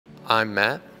I'm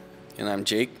Matt. And I'm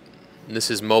Jake. And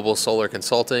this is Mobile Solar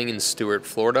Consulting in Stuart,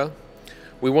 Florida.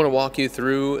 We want to walk you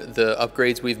through the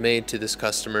upgrades we've made to this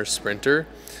customer's Sprinter.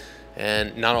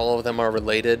 And not all of them are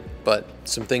related, but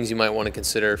some things you might want to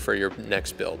consider for your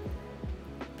next build.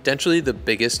 Potentially the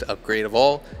biggest upgrade of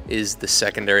all is the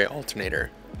secondary alternator.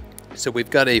 So we've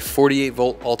got a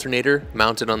 48-volt alternator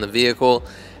mounted on the vehicle,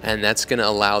 and that's going to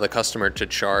allow the customer to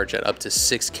charge at up to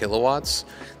 6 kilowatts.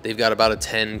 They've got about a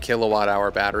 10 kilowatt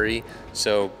hour battery,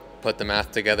 so put the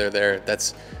math together there.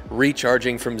 That's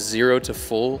recharging from 0 to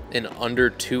full in under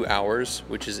 2 hours,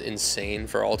 which is insane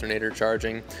for alternator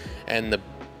charging. And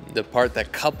the part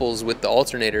that couples with the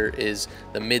alternator is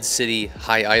the mid-city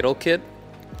high idle kit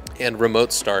and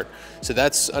remote start. So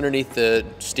that's underneath the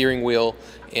steering wheel,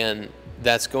 and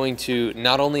that's going to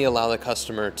not only allow the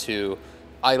customer to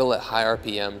idle at high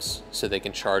RPMs so they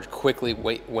can charge quickly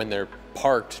when they're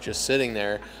parked just sitting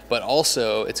there, but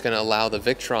also it's going to allow the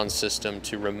Victron system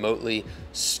to remotely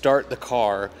start the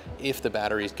car if the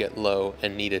batteries get low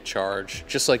and need a charge,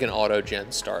 just like an auto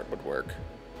gen start would work.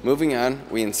 Moving on,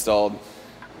 we installed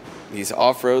these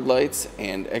off-road lights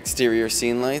and exterior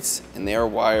scene lights, and they are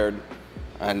wired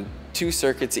on 2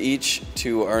 circuits each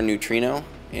to our Nuetrino,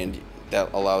 and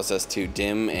that allows us to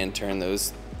dim and turn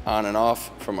those on and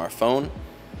off from our phone.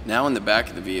 Now in the back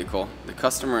of the vehicle, the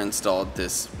customer installed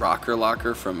this rocker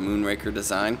locker from Moonraker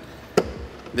Design.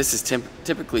 This is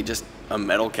typically just a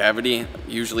metal cavity,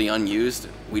 usually unused.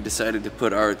 We decided to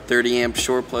put our 30 amp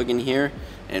shore plug in here,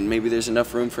 and maybe there's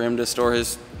enough room for him to store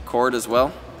his cord as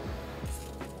well.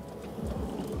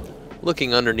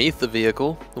 Looking underneath the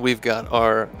vehicle, we've got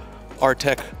our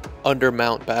Artec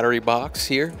undermount battery box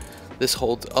here. This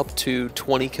holds up to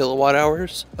 20 kilowatt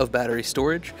hours of battery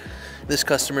storage. This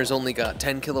customer's only got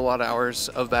 10 kilowatt hours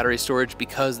of battery storage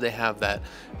because they have that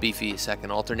beefy second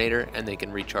alternator and they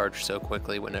can recharge so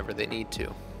quickly whenever they need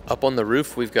to. Up on the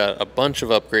roof, we've got a bunch of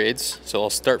upgrades, so I'll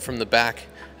start from the back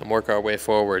and work our way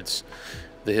forwards.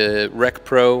 The Rec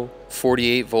Pro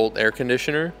 48 volt air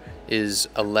conditioner is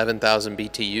 11,000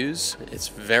 BTUs. It's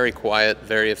very quiet,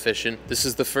 very efficient. This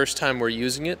is the first time we're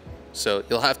using it, so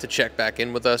you'll have to check back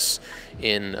in with us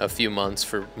in a few months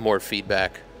for more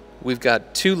feedback. We've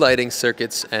got 2 lighting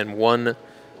circuits and 1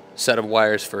 set of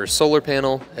wires for a solar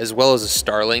panel, as well as a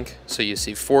StarLink. So you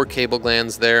see 4 cable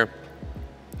glands there.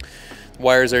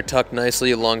 Wires are tucked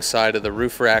nicely alongside of the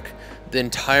roof rack. The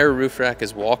entire roof rack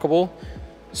is walkable.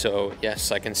 So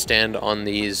yes, I can stand on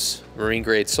these marine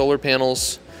grade solar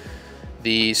panels.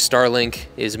 The StarLink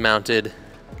is mounted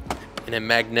in a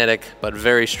magnetic but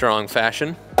very strong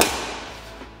fashion.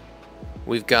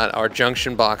 We've got our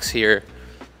junction box here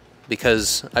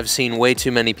because I've seen way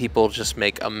too many people just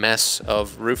make a mess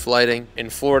of roof lighting. In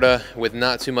Florida, with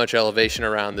not too much elevation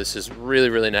around, this is really,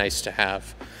 really nice to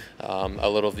have a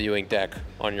little viewing deck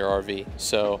on your RV.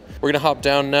 So we're gonna hop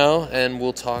down now and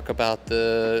we'll talk about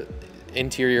the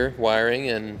interior wiring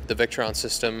and the Victron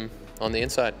system on the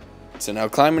inside. So now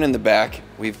climbing in the back,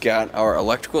 we've got our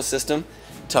electrical system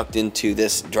tucked into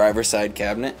this driver's side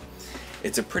cabinet.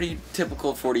 It's a pretty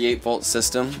typical 48 volt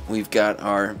system. We've got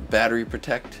our battery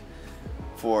protect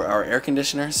for our air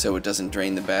conditioner so it doesn't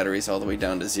drain the batteries all the way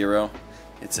down to 0.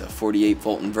 It's a 48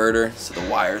 volt inverter, so the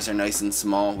wires are nice and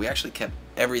small. We actually kept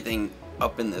everything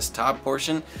up in this top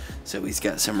portion, so he's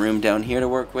got some room down here to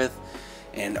work with.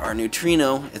 And our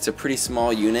Nuetrino, it's a pretty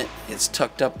small unit. It's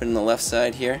tucked up in the left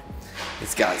side here.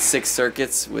 It's got 6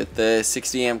 circuits with the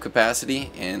 60 amp capacity,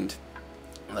 and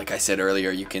like I said earlier,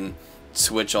 you can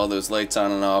switch all those lights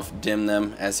on and off, dim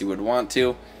them as you would want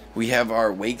to. We have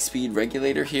our wake speed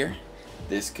regulator here.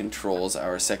 This controls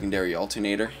our secondary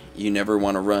alternator. You never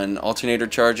want to run alternator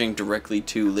charging directly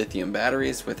to lithium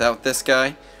batteries without this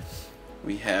guy.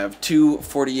 We have 2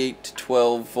 48 to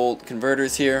 12 volt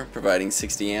converters here, providing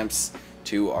 60 amps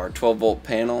to our 12 volt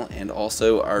panel and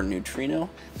also our Nuetrino.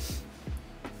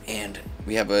 And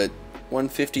we have a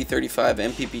 150/35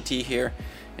 MPPT here.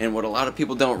 And what a lot of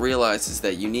people don't realize is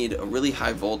that you need a really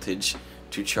high voltage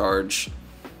to charge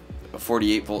a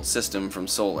 48 volt system from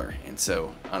solar. And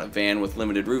so on a van with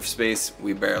limited roof space,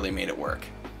 we barely made it work.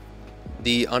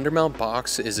 The undermount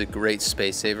box is a great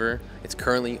space saver. It's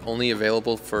currently only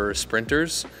available for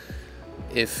Sprinters.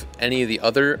 If any of the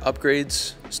other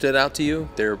upgrades stood out to you,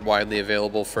 they're widely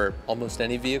available for almost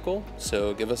any vehicle,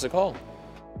 so give us a call.